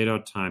activity data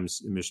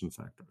times emission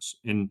factors.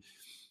 And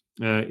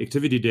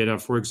activity data,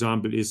 for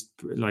example, is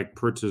like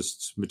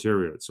purchased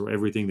material. So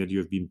everything that you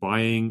have been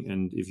buying,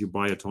 and if you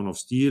buy a ton of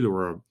steel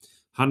or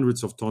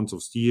hundreds of tons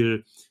of steel,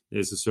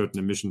 there's a certain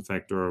emission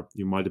factor.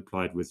 You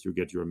multiply it with, you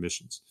get your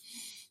emissions.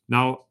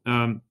 Now,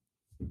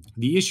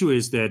 the issue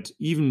is that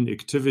even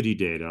activity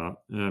data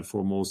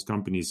for most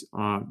companies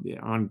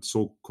aren't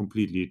so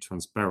completely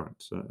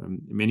transparent.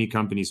 Many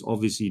companies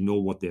obviously know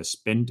what their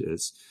spend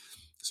is,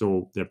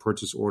 so their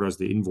purchase orders,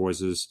 the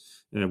invoices,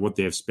 what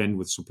they have spent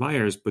with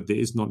suppliers, but there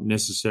is not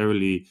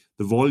necessarily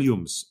the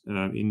volumes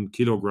in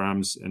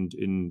kilograms and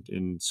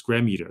in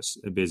square meters,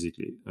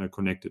 basically,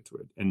 connected to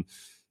it. And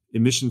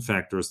emission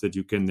factors that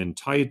you can then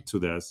tie to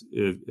that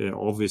are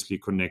obviously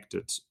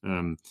connected,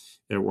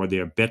 or they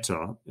are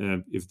better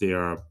if they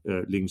are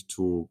linked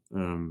to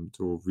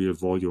real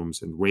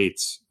volumes and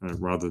weights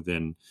rather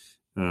than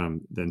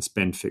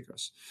spend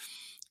figures.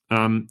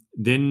 There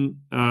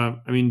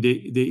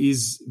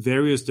is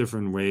various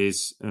different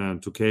ways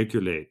to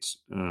calculate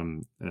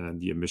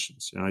the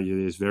emissions.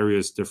 There's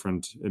various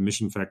different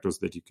emission factors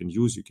that you can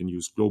use. You can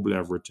use global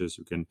averages.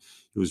 You can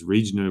use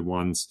regional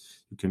ones.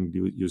 You can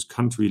use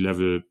country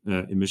level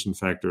emission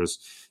factors.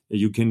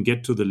 You can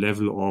get to the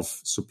level of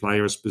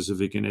supplier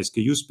specific and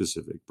SKU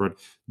specific. But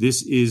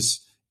this is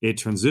a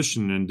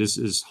transition, and this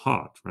is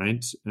hard,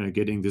 right?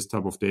 Getting this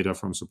type of data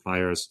from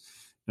suppliers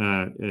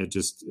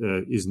just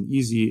isn't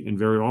easy. And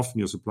very often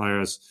your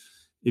suppliers,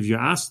 if you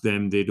ask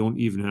them, they don't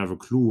even have a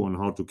clue on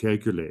how to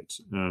calculate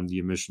the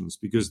emissions,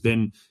 because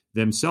then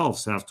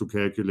themselves have to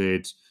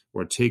calculate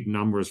or take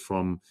numbers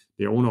from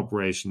their own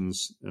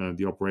operations,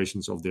 the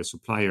operations of their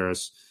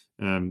suppliers,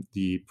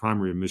 the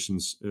primary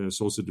emissions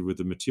associated with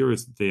the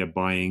materials that they are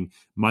buying,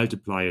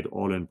 multiply it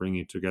all and bring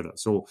it together.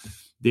 So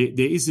there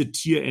is a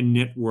tier and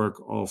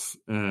network of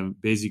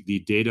basically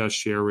data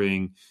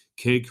sharing,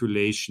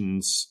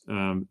 calculations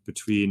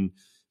between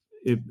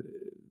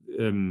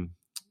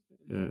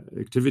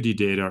activity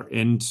data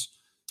and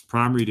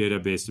primary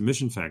data-based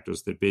emission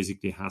factors that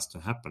basically has to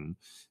happen.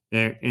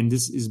 And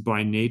this is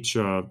by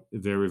nature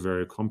very,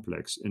 very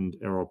complex and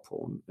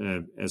error-prone,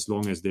 as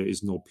long as there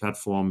is no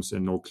platforms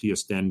and no clear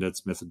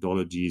standards,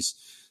 methodologies,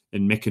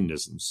 and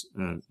mechanisms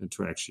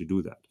to actually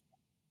do that.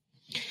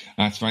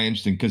 That's very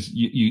interesting, because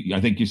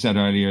I think you said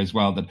earlier as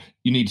well that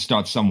you need to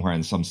start somewhere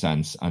in some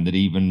sense, and that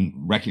even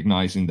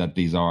recognizing that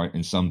these are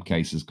in some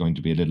cases going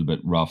to be a little bit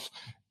rough,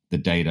 the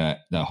data,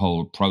 the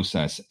whole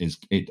process is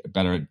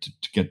better to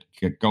get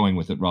going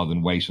with it rather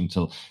than wait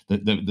until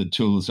the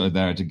tools are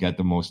there to get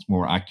the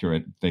more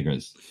accurate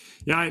figures.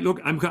 Yeah, look,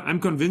 I'm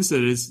convinced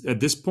that at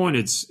this point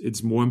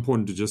it's more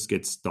important to just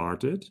get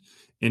started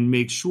and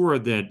make sure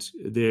that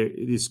there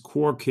is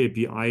core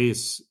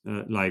KPIs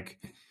like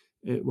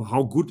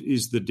how good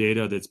is the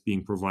data that's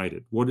being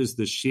provided? What is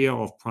the share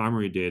of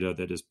primary data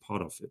that is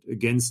part of it?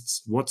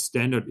 Against what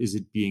standard is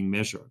it being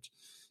measured?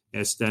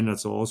 As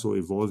standards are also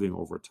evolving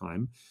over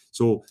time.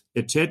 So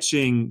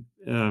attaching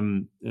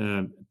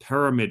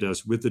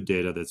parameters with the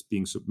data that's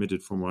being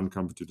submitted from one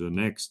company to the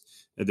next,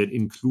 that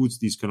includes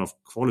these kind of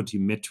quality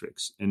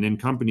metrics. And then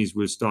companies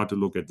will start to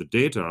look at the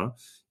data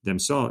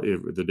themselves,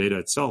 the data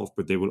itself,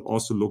 but they will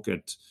also look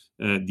at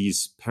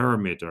these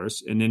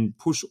parameters and then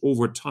push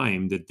over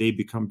time that they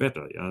become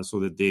better, so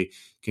that they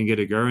can get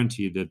a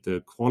guarantee that the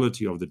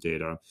quality of the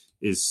data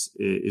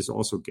is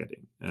also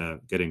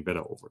getting better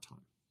over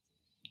time.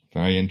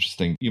 Very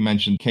interesting. You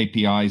mentioned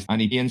KPIs.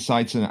 Any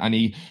insights and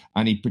any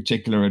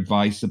particular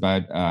advice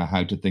about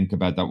how to think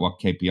about that? What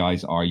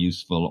KPIs are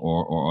useful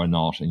or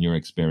not in your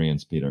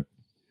experience, Peter?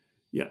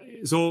 Yeah.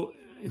 So,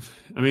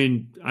 I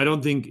mean, I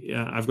don't think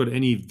I've got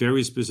any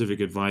very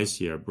specific advice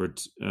here,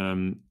 but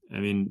I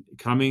mean,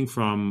 coming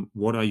from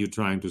what are you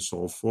trying to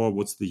solve for?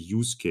 What's the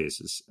use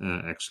cases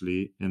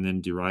actually? And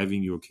then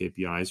deriving your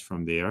KPIs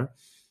from there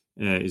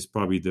is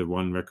probably the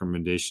one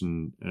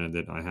recommendation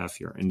that I have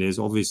here. And there's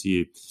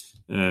obviously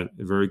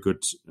very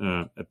good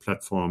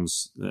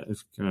platforms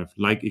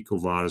like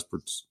EcoVadis,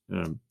 but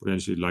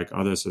potentially like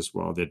others as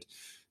well, that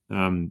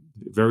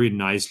very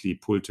nicely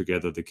pull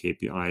together the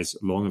KPIs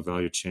along a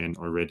value chain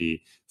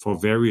already for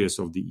various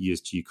of the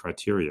ESG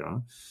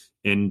criteria.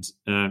 And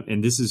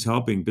this is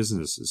helping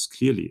businesses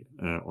clearly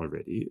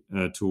already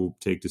to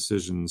take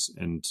decisions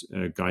and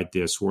guide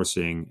their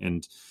sourcing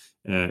and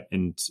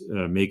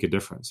make a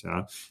difference.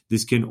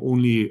 This can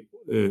only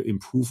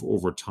improve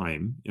over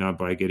time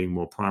by getting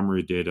more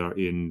primary data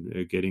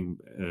in,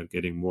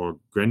 getting more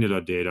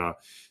granular data,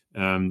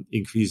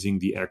 increasing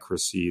the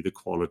accuracy, the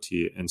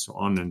quality, and so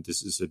on. And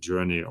this is a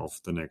journey of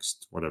the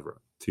next,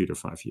 3 to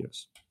 5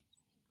 years.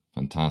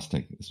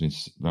 Fantastic. This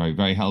is very,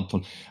 very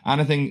helpful.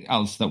 Anything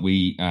else that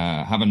we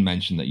haven't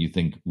mentioned that you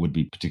think would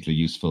be particularly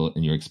useful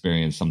in your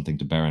experience, something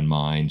to bear in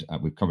mind?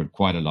 We've covered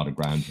quite a lot of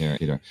ground here,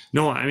 Peter.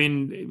 No, I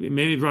mean,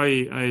 maybe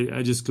probably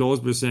I just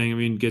close by saying, I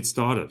mean, get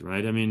started,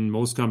 right? I mean,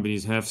 most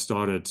companies have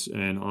started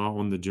and are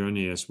on the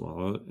journey as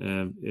well.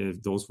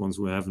 If those ones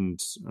who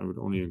haven't, I would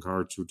only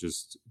encourage you to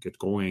just get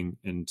going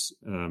and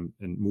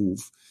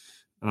move.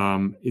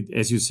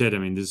 As you said, I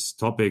mean, this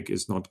topic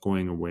is not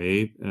going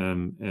away.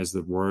 As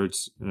the world,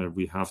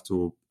 we have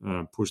to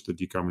push the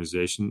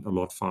decarbonization a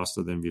lot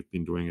faster than we've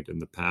been doing it in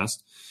the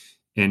past.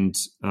 And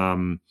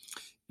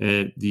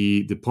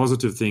the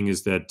positive thing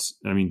is that,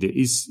 I mean, there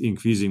is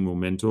increasing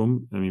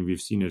momentum. I mean,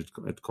 we've seen it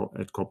at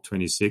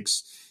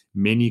COP26.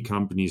 Many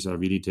companies are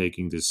really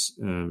taking this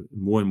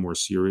more and more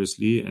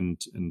seriously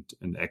and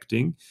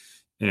acting.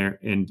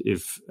 And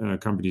if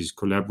companies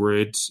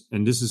collaborate,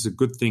 and this is a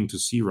good thing to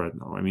see right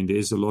now. I mean, there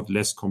is a lot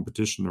less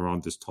competition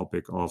around this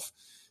topic of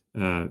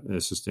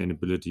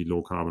sustainability,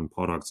 low carbon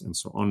products, and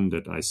so on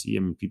that I see. I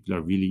mean, people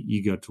are really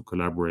eager to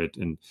collaborate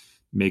and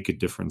make a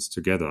difference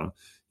together.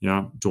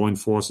 Yeah, join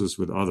forces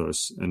with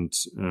others and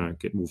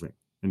get moving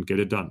and get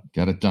it done.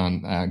 Get it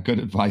done. Good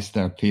advice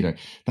there, Peter.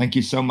 Thank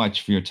you so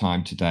much for your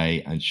time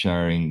today and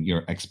sharing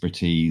your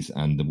expertise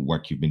and the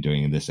work you've been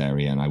doing in this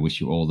area. And I wish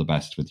you all the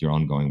best with your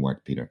ongoing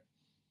work, Peter.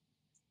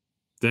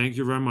 Thank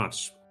you very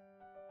much.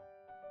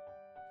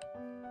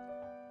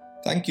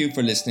 Thank you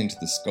for listening to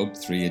the Scope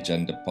 3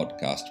 Agenda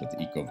podcast with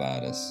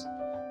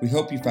EcoVadis. We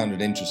hope you found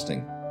it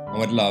interesting and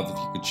would love if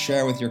you could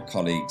share with your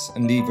colleagues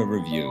and leave a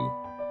review.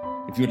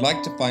 If you would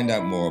like to find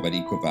out more about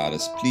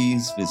EcoVadis,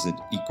 please visit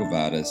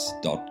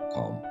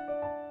ecovadis.com.